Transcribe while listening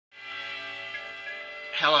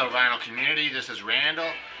Hello vinyl community, this is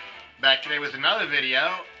Randall, back today with another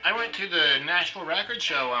video. I went to the Nashville Record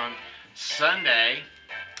Show on Sunday,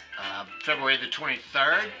 February the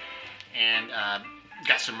 23rd, and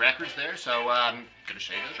got some records there, so I'm going to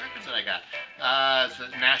show you those records that I got. It's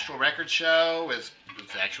the Nashville Record Show, is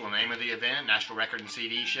the actual name of the event, Nashville Record and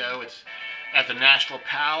CD Show. It's at the Nashville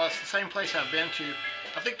Palace, the same place I've been to.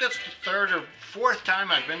 I think that's the third or fourth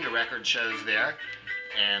time I've been to record shows there,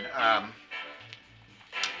 and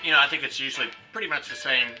you know, I think it's usually pretty much the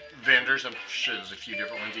same vendors. I'm sure there's a few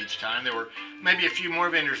different ones each time. There were maybe a few more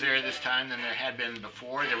vendors there this time than there had been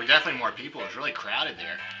before. There were definitely more people. It was really crowded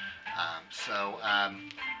there.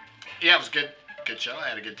 Yeah, it was a good show. I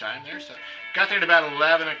had a good time there. So got there at about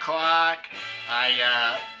 11 o'clock.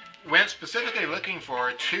 I went specifically looking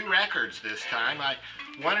for two records this time. I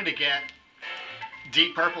wanted to get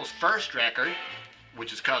Deep Purple's first record,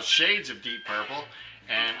 which is called Shades of Deep Purple.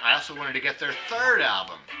 And I also wanted to get their third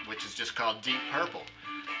album, which is just called Deep Purple.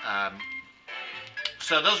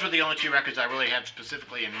 So those were the only two records I really had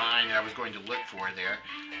specifically in mind that I was going to look for there.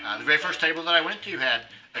 The very first table that I went to had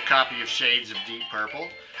a copy of Shades of Deep Purple,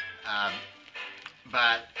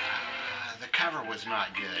 but the cover was not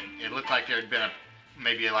good. It looked like there had been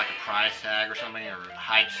maybe like a price tag or something, or a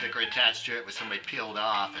hype sticker attached to it with somebody peeled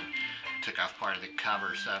off and took off part of the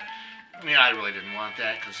cover. So, you know, I really didn't want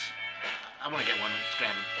that because I want to get one that's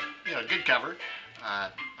going to have, a good cover. I'm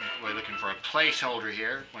really looking for a placeholder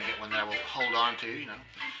here. I want to get one that I will hold on to,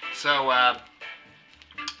 So,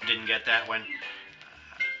 didn't get that one.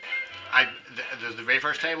 The very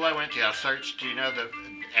first table I went to, I searched,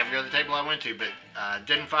 every other table I went to, but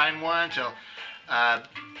didn't find one until,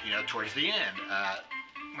 towards the end.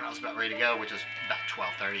 When I was about ready to go, which was about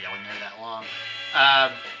 12:30. I wasn't there that long.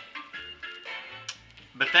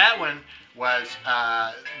 But that one was,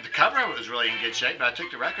 the cover of it was really in good shape, but I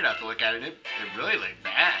took the record out to look at it, it really looked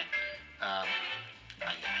bad. I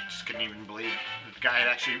just couldn't even believe that the guy had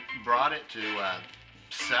actually brought it to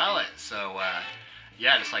sell it. So,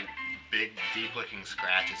 yeah, just like big, deep-looking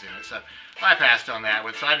scratches in it. So I passed on that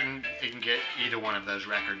one, so I didn't get either one of those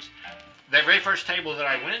records. That very first table that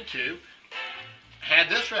I went to had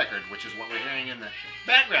this record, which is what we're hearing in the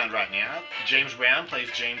background right now. James Brown plays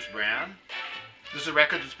James Brown. This is a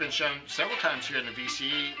record that's been shown several times here in the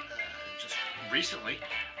VC just recently.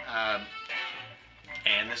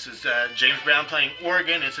 And this is James Brown playing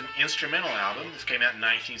organ. It's an instrumental album. This came out in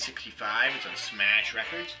 1965. It's on Smash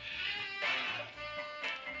Records.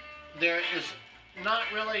 There is not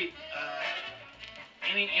really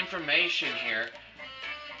any information here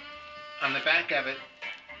on the back of it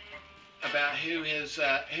about who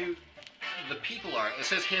the people are. It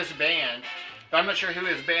says his band. But I'm not sure who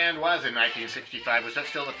his band was in 1965. Was that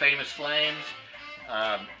still the Famous Flames?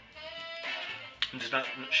 I'm just not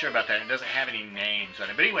sure about that. It doesn't have any names on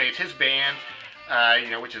it. But anyway, it's his band,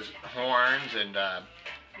 which is horns, and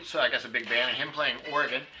so I guess a big band, and him playing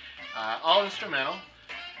organ, all instrumental.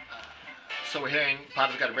 So we're hearing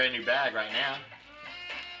Papa's Got a Brand New Bag right now.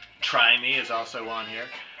 Try Me is also on here.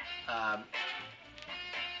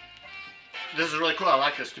 This is really cool. I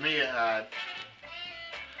like this. To me,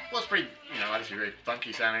 well, it's pretty, obviously very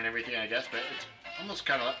funky sounding and everything, I guess, but it's almost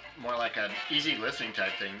kind of more like an easy listening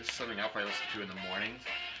type thing. This is something I'll probably listen to in the mornings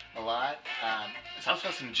a lot. It's also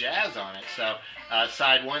got some jazz on it. So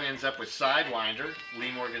side one ends up with Sidewinder,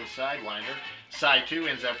 Lee Morgan's Sidewinder. Side two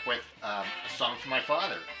ends up with a song for my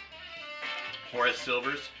father, Horace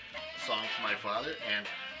Silver's Song for My Father, and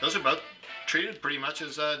those are both treated pretty much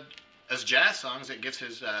as jazz songs. It gives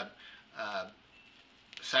his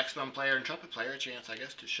saxophone player and trumpet player a chance, I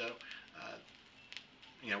guess, to show,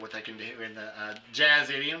 what they can do in the jazz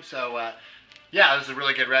idiom. So, yeah, this is a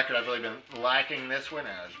really good record. I've really been liking this one.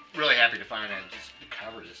 I was really happy to find it. Just the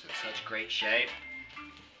cover is in such great shape,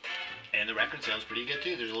 and the record sounds pretty good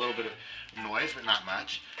too. There's a little bit of noise, but not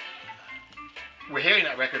much. We're hearing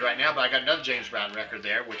that record right now, but I got another James Brown record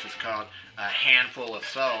there, which is called Handful of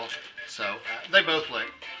Soul. So they both look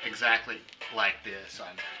exactly like this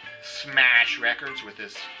on Smash Records with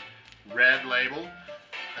this red label.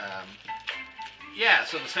 Yeah,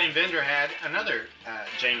 so the same vendor had another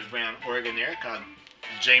James Brown organ there called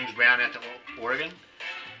James Brown at the Organ,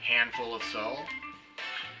 Handful of Soul.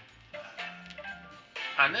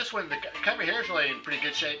 On this one, the cover here is really in pretty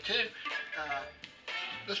good shape too.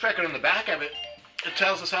 This record on the back of it, it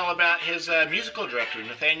tells us all about his musical director,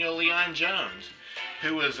 Nathaniel Leon Jones,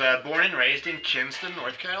 who was born and raised in Kinston,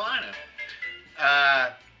 North Carolina.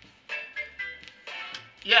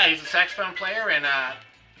 Yeah, he's a saxophone player, and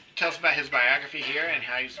tells about his biography here and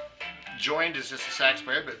how he's joined as just a sax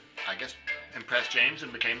player, but I guess impressed James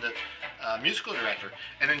and became the musical director.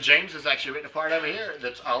 And then James has actually written a part over here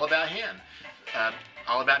that's all about him,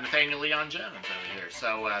 all about Nathaniel Leon Jones over here.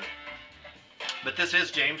 So, but this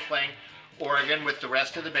is James playing organ with the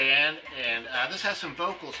rest of the band, and this has some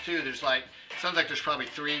vocals too. There's like, sounds like there's probably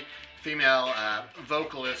 3 female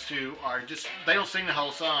vocalists who are just, they don't sing the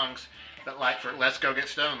whole songs, but like for Let's Go Get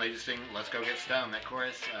Stoned, they just sing Let's Go Get Stoned, that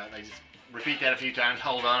chorus. They just repeat that a few times.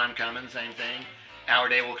 Hold On, I'm Coming, same thing. Our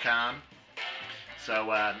Day Will Come. So,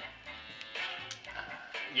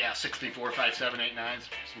 yeah, 64, 5, 7, 8, 9,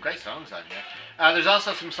 some great songs on here. There's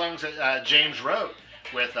also some songs that James wrote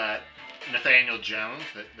with Nathaniel Jones,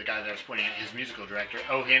 the guy that I was pointing at, his musical director.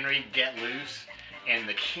 Oh Henry, Get Loose, and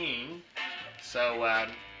The King. So,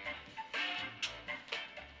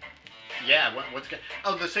 yeah, what's good?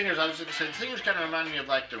 Oh, the singers, I was going to say, the singers kind of remind me of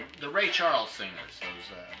like the Ray Charles singers, those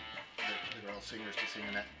the girl singers to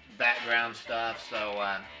singing that background stuff. So,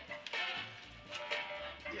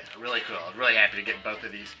 yeah, really cool. I'm really happy to get both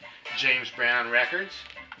of these James Brown records.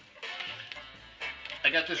 I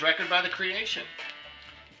got this record by The Creation.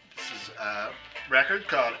 This is a record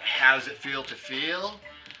called How Does It Feel to Feel?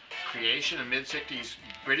 Creation, a mid-60s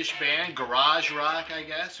British band, garage rock, I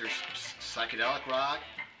guess, or psychedelic rock,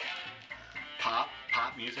 pop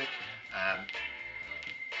music.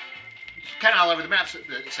 It's kind of all over the map.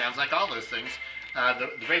 It sounds like all those things. The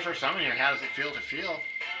very first song in here, How Does It Feel to Feel?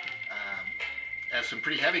 Has some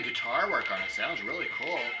pretty heavy guitar work on it. Sounds really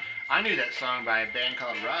cool. I knew that song by a band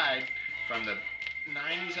called Ride from the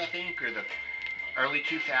 90s, I think, or the early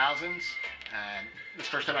 2000s. This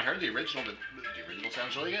first time I heard the original. The original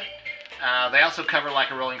sounds really good. They also cover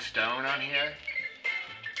Like a Rolling Stone on here.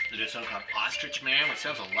 They did a song called Ostrich Man, which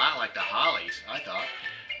sounds a lot like the Hollies, I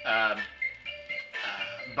thought.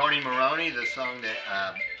 Boney Maroney, the song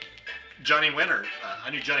that Johnny Winter, I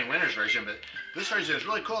knew Johnny Winter's version, but this version is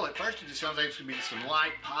really cool. At first it just sounds like it's going to be some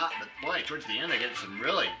light pop, but boy, towards the end they get some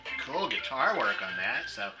really cool guitar work on that.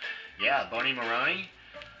 So, yeah, Boney Maroney.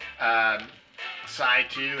 Side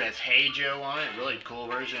 2 has Hey Joe on it, really cool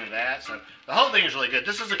version of that. So, the whole thing is really good.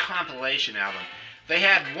 This is a compilation album. They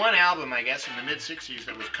had one album, I guess, in the mid-60s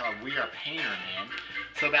that was called We Are Painter Man.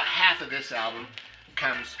 So about half of this album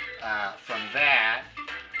comes from that.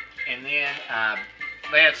 And then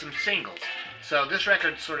they had some singles. So this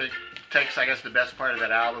record sort of takes, I guess, the best part of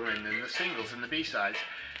that album and then the singles and the B-sides.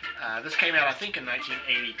 This came out, I think, in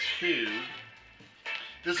 1982.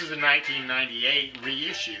 This is a 1998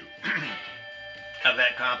 reissue of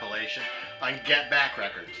that compilation on Get Back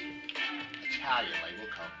Records. Italian label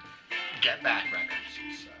called Get Back Records.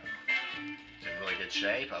 So it's in really good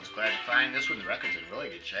shape. I was glad to find this one. The record's in really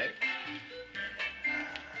good shape.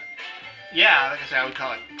 Yeah, like I said, I would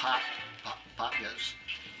call it pop. Yes,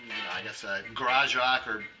 I guess garage rock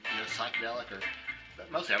or psychedelic,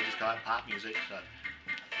 but mostly I would just call it pop music. So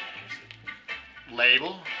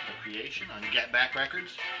label, The Creation on Get Back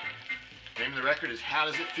Records. The name of the record is How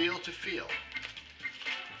Does It Feel to Feel?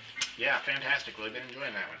 Yeah, fantastic. Really been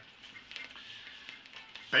enjoying that one.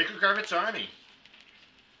 Baker Garvett's Army.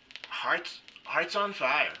 Hearts on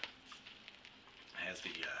Fire. Has the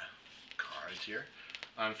cards here.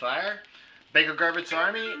 On Fire. Baker Garvett's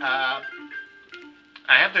Army.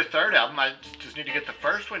 I have their third album. I just need to get the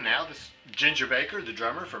first one now. This Ginger Baker, the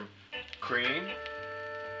drummer from Cream,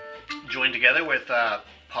 joined together with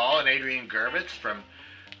Paul and Adrian Gervitz from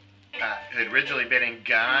who had originally been in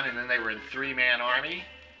Gun, and then they were in Three Man Army,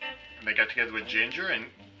 and they got together with Ginger and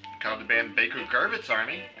called the band Baker Gervitz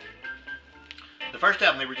Army. The first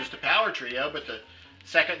album they were just a power trio, but the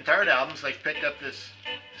second and third albums they've picked up this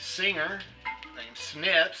singer named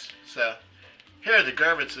Snips. So here are the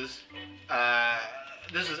Gervitzes.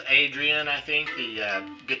 This is Adrian, I think, the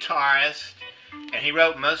guitarist, and he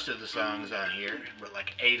wrote most of the songs on here. He wrote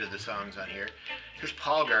like 8 of the songs on here. Here's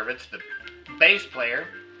Paul Gervitz, the bass player.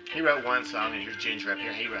 He wrote one song, and here's Ginger up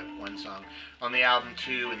here. He wrote one song on the album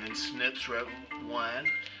too, and then Snips wrote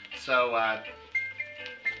one. So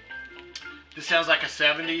this sounds like a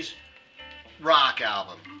 70s rock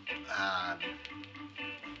album.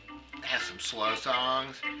 Has some slow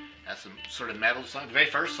songs, has some sort of metal songs. The very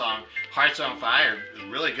first song, Hearts on Fire, is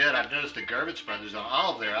really good. I've noticed the Gervitz brothers on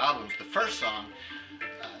all of their albums. The first song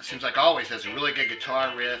seems like always has a really good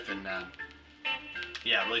guitar riff, and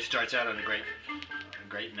yeah, it really starts out on a great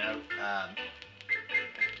note.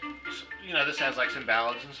 This has like some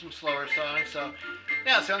ballads and some slower songs. So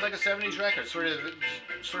yeah, it sounds like a 70s record. Sort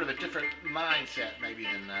of a different mindset maybe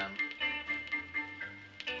than the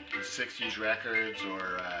 60s records,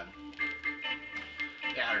 or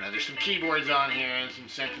yeah, I don't know. There's some keyboards on here and some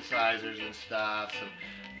synthesizers and stuff, some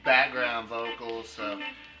background vocals. So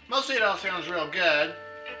mostly it all sounds real good.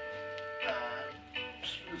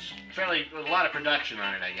 fairly, a lot of production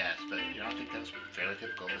on it, I guess, but you know, I think that's fairly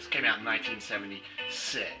typical. This came out in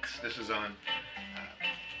 1976. This is on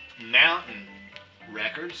Mountain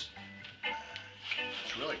Records.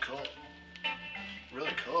 It's really cool.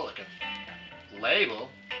 Really cool looking label.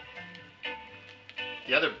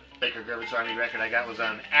 The other Baker Griffiths Army record I got was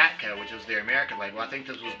on Atco, which was their American label. I think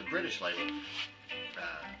this was the British label.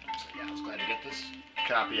 So yeah, I was glad to get this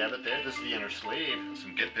copy of it there. This is the inner sleeve.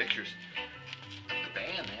 Some good pictures of the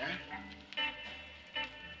band there.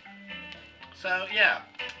 So yeah,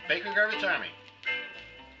 Baker Griffiths Army.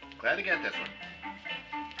 Glad to get this one.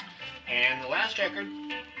 And the last record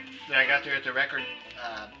that I got there at the record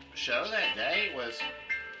show that day was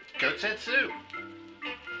Goat's Head Soup.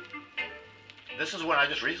 This is one I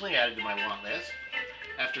just recently added to my want list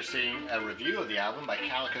after seeing a review of the album by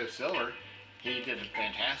Calico Silver. He did a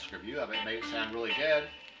fantastic review of it, made it sound really good.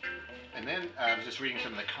 And then I was just reading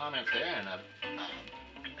some of the comments there, and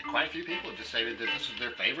quite a few people just stated that this was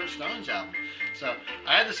their favorite Stones album. So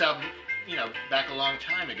I had this album, you know, back a long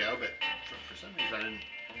time ago, but for some reason I didn't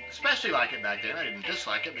especially like it back then. I didn't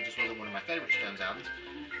dislike it, but it just wasn't one of my favorite Stones albums.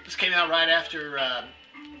 This came out right after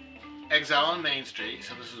Exile on Main Street,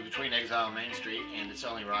 so this was between Exile and Main Street and It's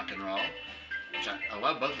Only Rock and Roll, which I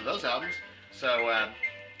love both of those albums. So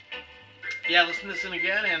yeah, listen to this one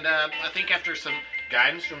again, and I think after some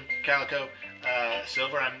guidance from Calico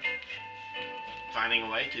Silver, I'm finding a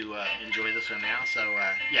way to enjoy this one now. So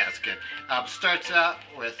yeah, it's good. Starts out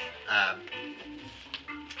with what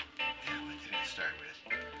did it start with?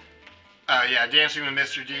 Yeah, Dancing with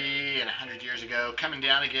Mr. D and 100 Years Ago, Coming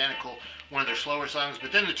Down Again, a cool, one of their slower songs.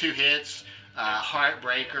 But then the two hits,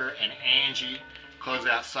 Heartbreaker and Angie, close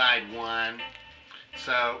out side one.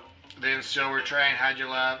 So then Still We're Trying, Hide Your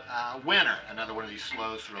Love, Winter, another one of these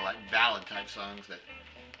slow sort of like ballad type songs that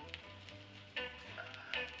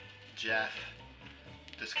Jeff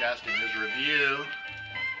discussed in his review.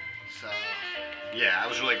 So yeah, I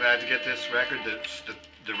was really glad to get this record.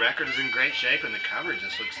 The record is in great shape, and the cover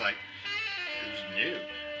just looks like it was new.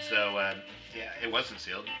 So yeah, it wasn't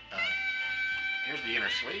sealed. Here's the inner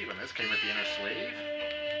sleeve, and this came with the inner sleeve.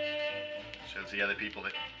 Shows the other people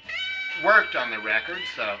that worked on the record.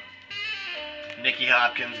 So Nicky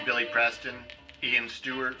Hopkins, Billy Preston, Ian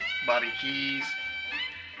Stewart, Bobby Keys,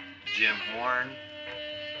 Jim Horn,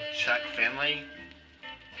 Chuck Finley.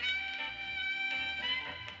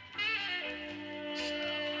 So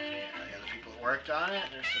yeah, the other people that worked on it.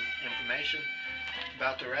 There's some information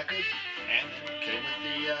about the record, and it came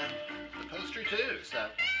with the poster too. So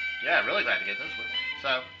yeah, really glad to get this one.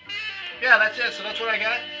 So yeah, that's it. So that's what I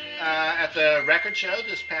got at the record show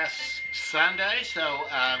this past Sunday. So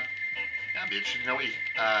I'd be interested to know what you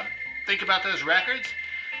think about those records.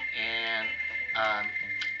 And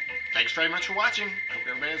thanks very much for watching. Hope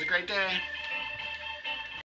everybody has a great day.